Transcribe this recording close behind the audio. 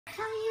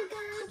How you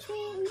gonna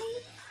treat me?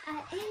 I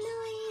ain't no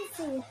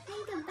easy.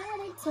 Think about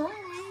it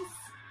twice.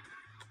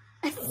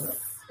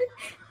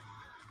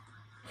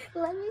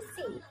 Let me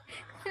see.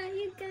 How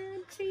you gonna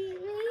treat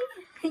me?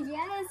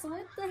 Yes,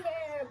 with the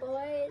hair,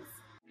 boys.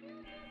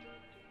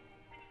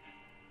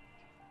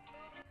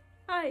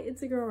 Hi,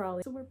 it's your girl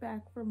Raleigh. So we're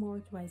back for more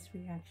Twice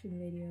reaction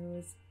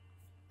videos.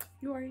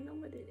 You already know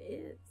what it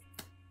is.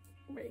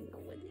 You already know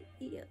what it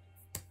is.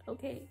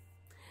 Okay.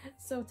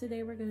 So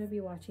today we're going to be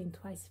watching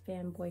Twice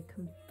Fanboy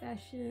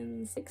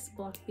Confessions, VIXX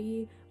Block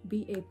B,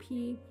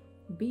 BAP,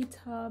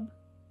 BTOB.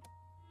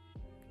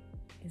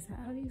 Is that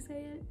how you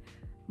say it?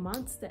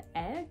 MONSTA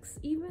X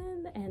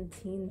even, and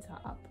Teen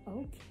Top.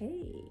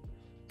 Okay.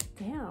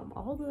 Damn,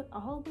 all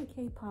the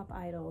K-pop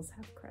idols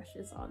have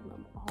crushes on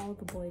them. All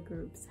the boy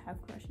groups have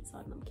crushes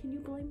on them. Can you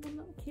blame them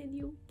though? Can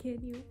you?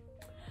 Can you?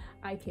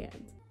 I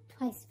can't.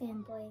 Twice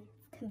Fanboy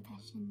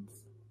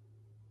Confessions.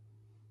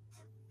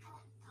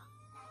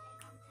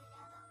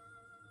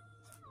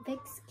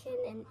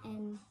 VIXX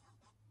and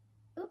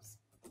oops,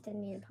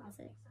 didn't mean to pause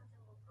it.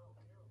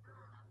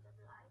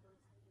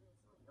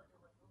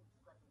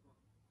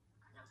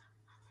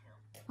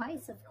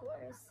 Twice, of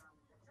course.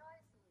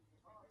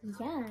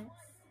 Yes.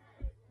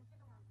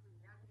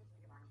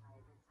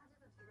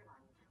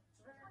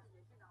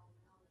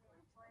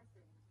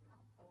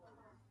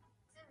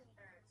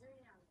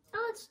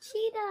 Oh, it's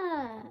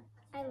Cheetah.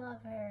 I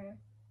love her.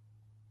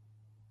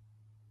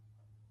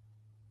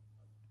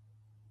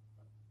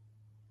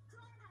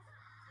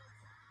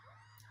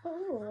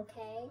 Oh,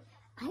 okay.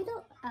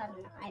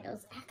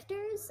 Idols,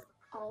 actors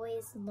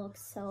always look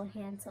so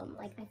handsome.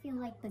 Like, I feel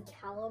like the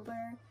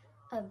caliber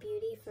of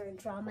beauty for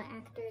drama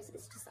actors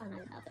is just on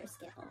another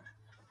scale.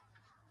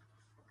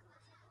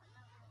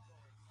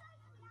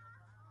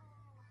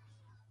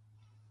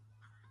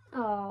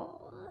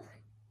 Oh.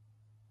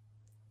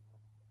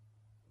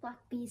 Black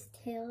B's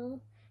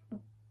tail.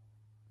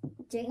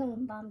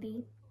 J-Home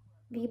Bombi.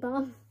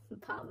 B-Bomb?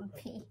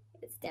 Bombi.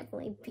 It's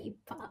definitely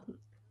B-Bomb.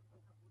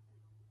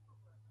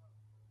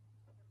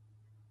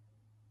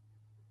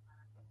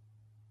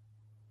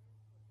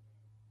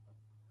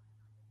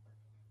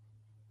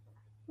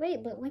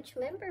 Wait, but which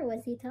member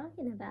was he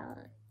talking about?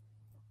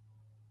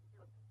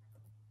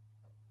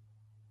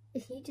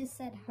 He just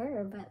said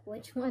her, but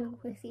which one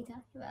was he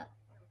talking about?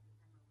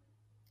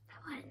 I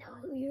want to know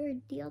who your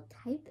ideal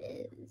type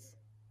is.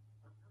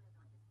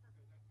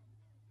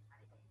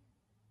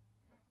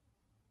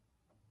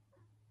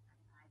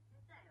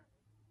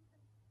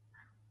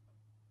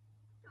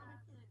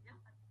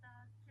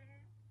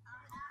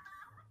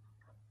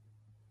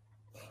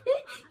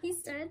 He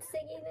started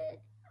singing it.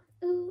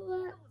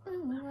 Ooh,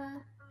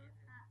 ooh.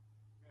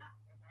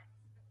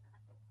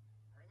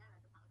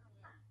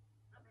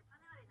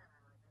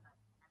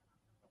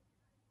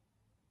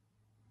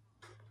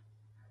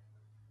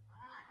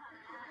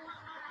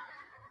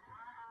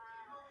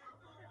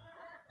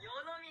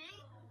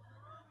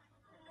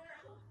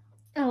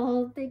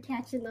 Oh, they're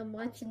catching them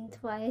watching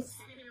Twice.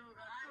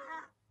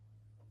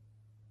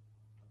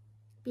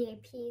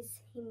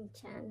 BAP's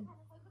Him-chan.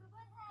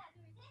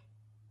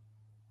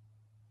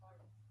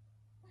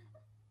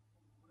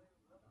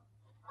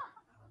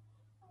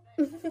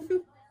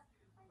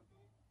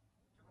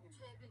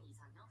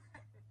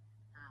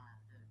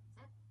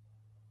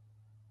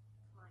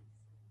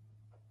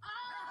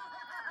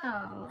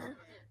 Oh.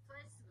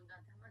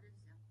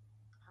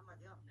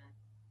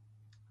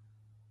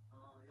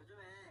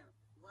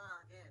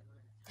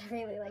 I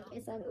really like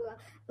your song,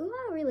 Ooh. Ooh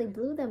really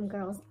blew them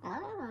girls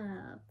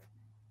up.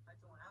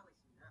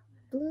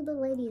 Blew the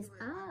ladies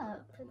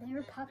up. They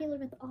were popular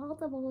with all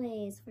the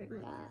boys for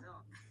Ooh.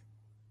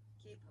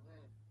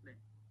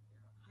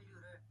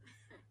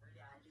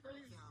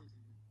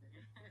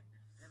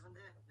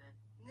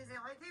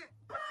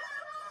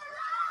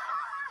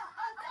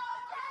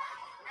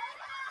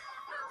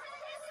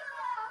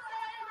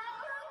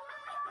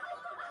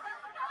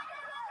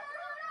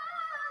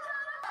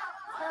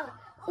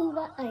 Ooh,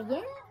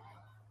 yeah?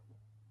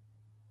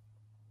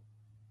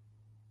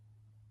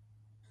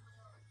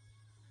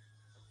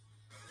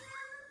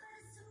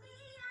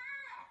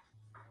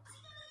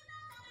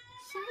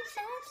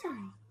 Shy.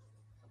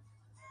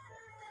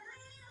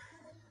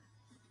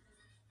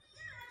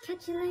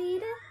 Catch you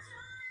later.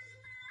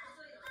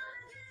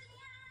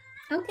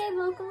 Okay,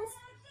 vocals.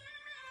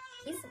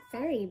 He's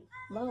very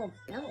well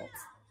built.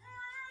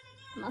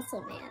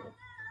 Muscle man.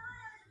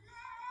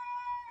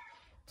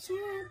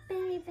 Cheer up,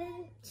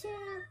 baby. Cheer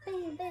up,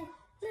 baby.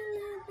 La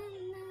la la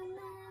la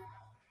la.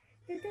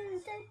 Da da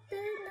da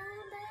da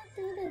da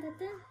da da da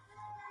da.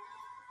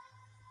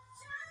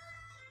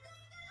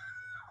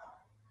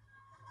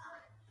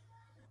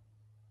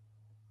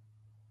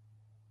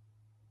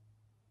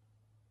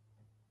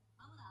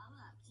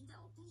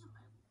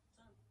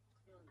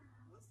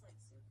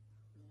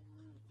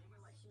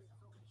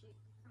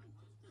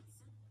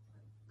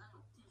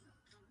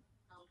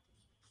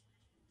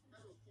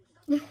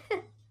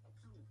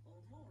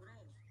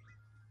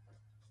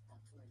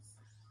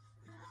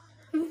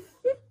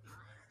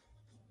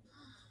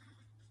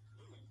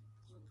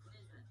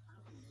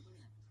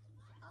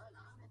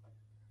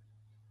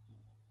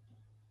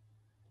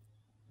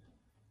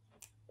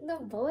 The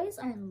boys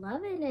are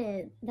loving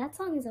it. That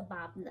song is a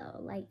bop though.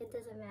 Like, it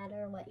doesn't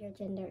matter what your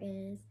gender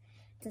is.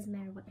 It doesn't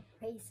matter what your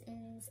race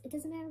is. It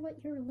doesn't matter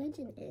what your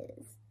religion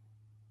is.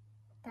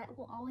 That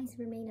will always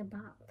remain a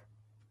bop.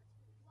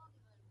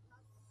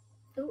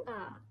 Ooh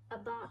ah, a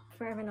bop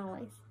forever and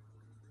always.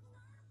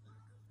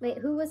 Wait,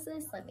 who was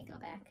this? Let me go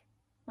back.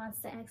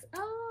 MONSTA X.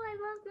 Oh, I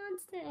love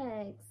MONSTA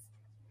X.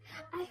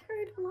 I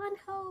heard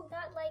Wonho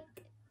got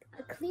like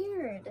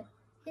cleared.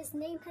 His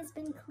name has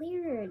been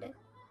cleared.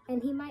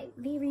 And he might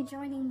be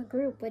rejoining the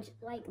group, which,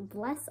 like,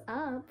 bless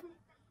up.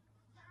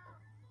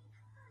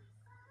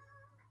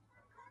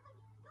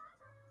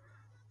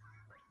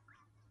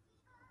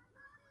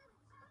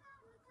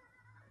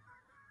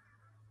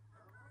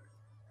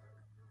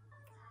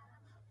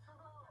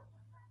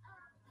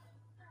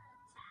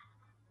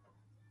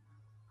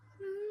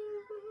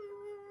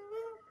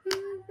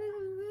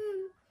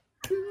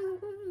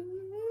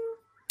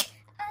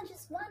 I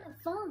just want to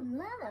fall in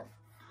love.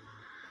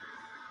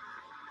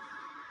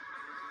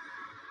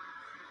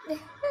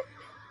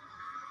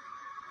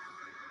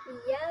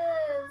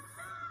 Yes.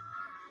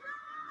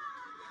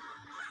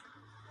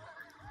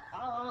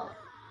 Oh,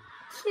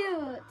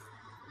 cute.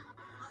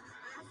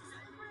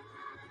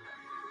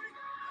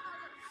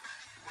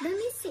 Let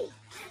me see.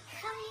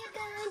 How you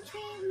gonna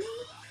treat me?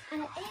 I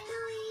ain't no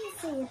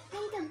easy.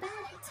 Think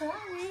about it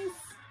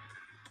twice.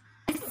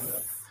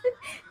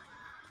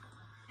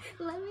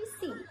 Let me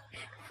see.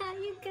 How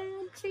you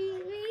gonna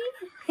treat me?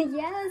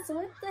 Yes,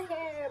 with the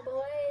hair,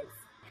 boys.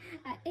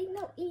 I ain't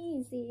no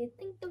easy.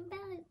 Think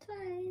about it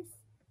twice.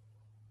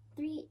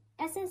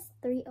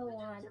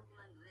 SS301.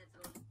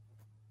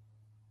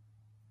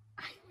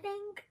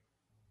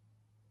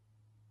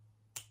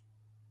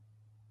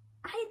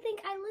 I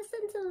think I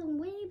listened to them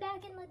way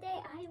back in the day.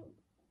 I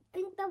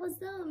think that was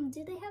them.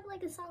 Do they have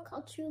like a song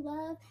called True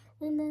Love?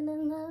 Na na na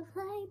love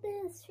like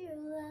this, true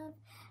love.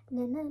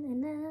 Na na na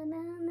na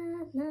na na na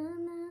na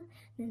na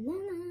na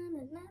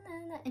na na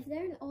na. If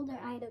they're an older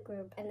idol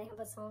group and they have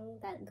a song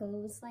that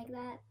goes like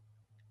that,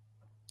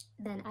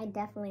 then I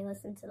definitely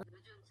listen to them.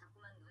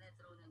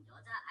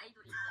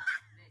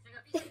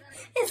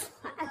 It's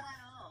fine.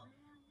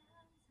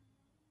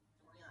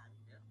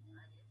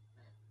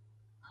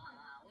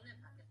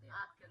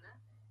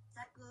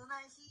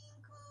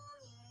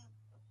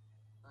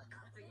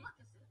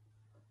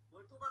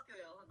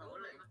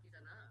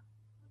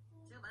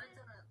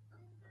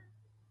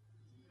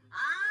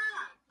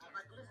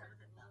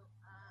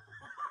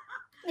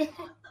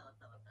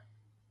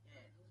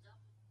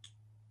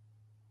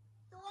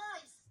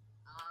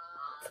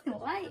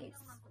 Twice.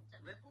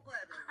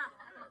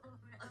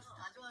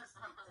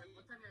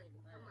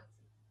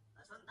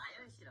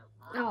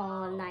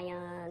 Oh,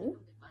 Nayan.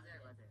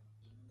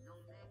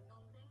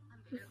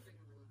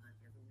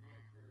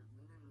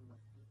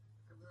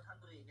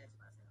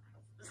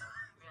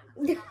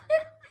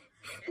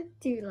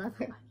 Do you love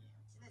her?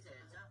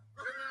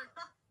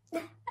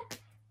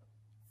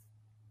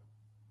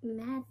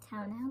 Madtown.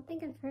 I don't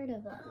think I've heard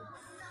of them.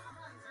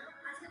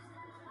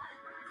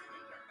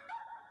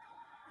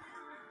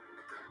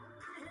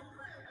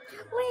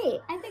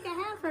 Wait, I think I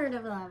have heard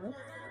of them.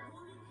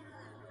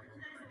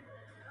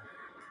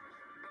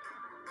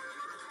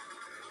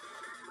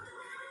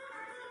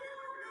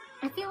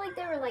 I feel like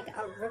they were like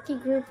a rookie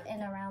group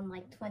in around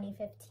like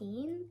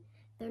 2015.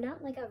 They're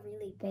not like a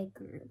really big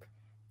group,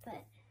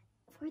 but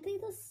were they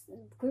this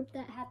group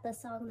that had the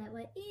song that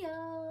went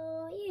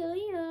EO, EO,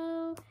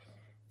 EO?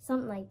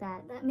 Something like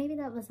that. Maybe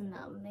that wasn't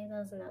them. Maybe that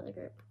was another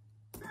group.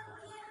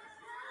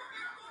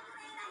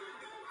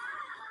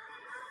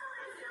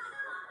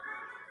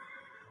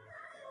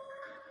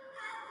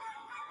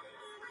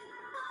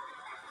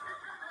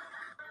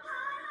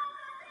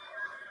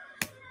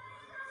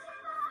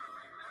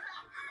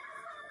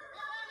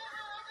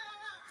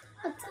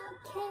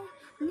 어떡해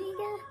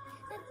네가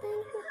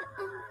나쁜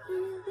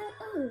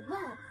ooh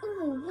wow,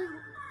 ooh wow.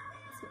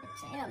 It's my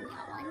jam,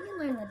 y'all. I need to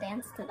learn the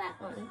dance to that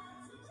one.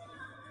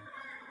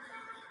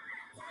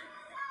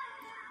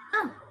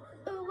 Oh,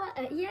 ooh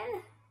wow,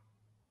 yeah.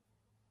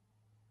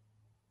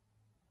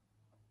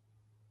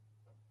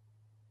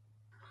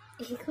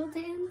 Eagle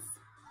dance.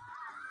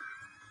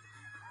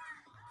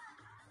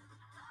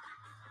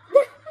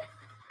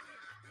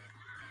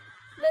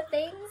 The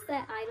things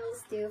that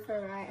idols do for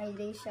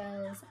variety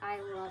shows, I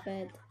love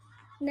it.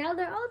 Now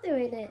they're all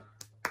doing it.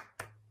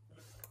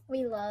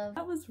 We love.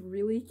 That was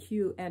really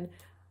cute, and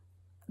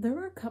there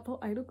were a couple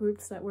idol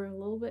groups that were a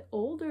little bit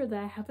older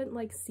that I haven't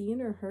like seen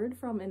or heard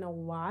from in a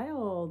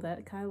while.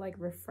 That kind of like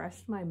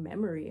refreshed my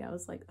memory. I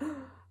was like,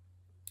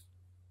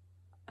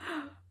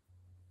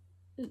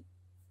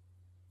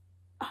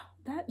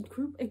 that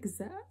group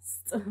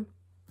exists.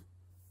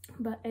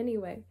 But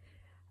anyway,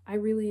 I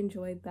really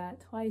enjoyed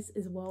that. Twice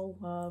is well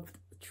loved,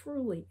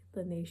 truly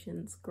the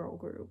nation's girl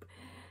group.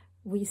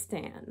 We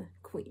stan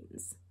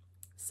queens.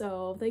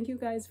 So thank you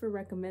guys for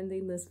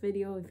recommending this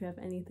video. If you have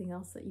anything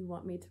else that you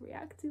want me to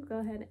react to, go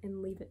ahead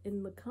and leave it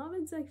in the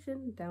comment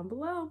section down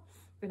below.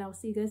 And I'll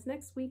see you guys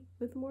next week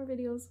with more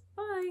videos.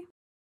 Bye!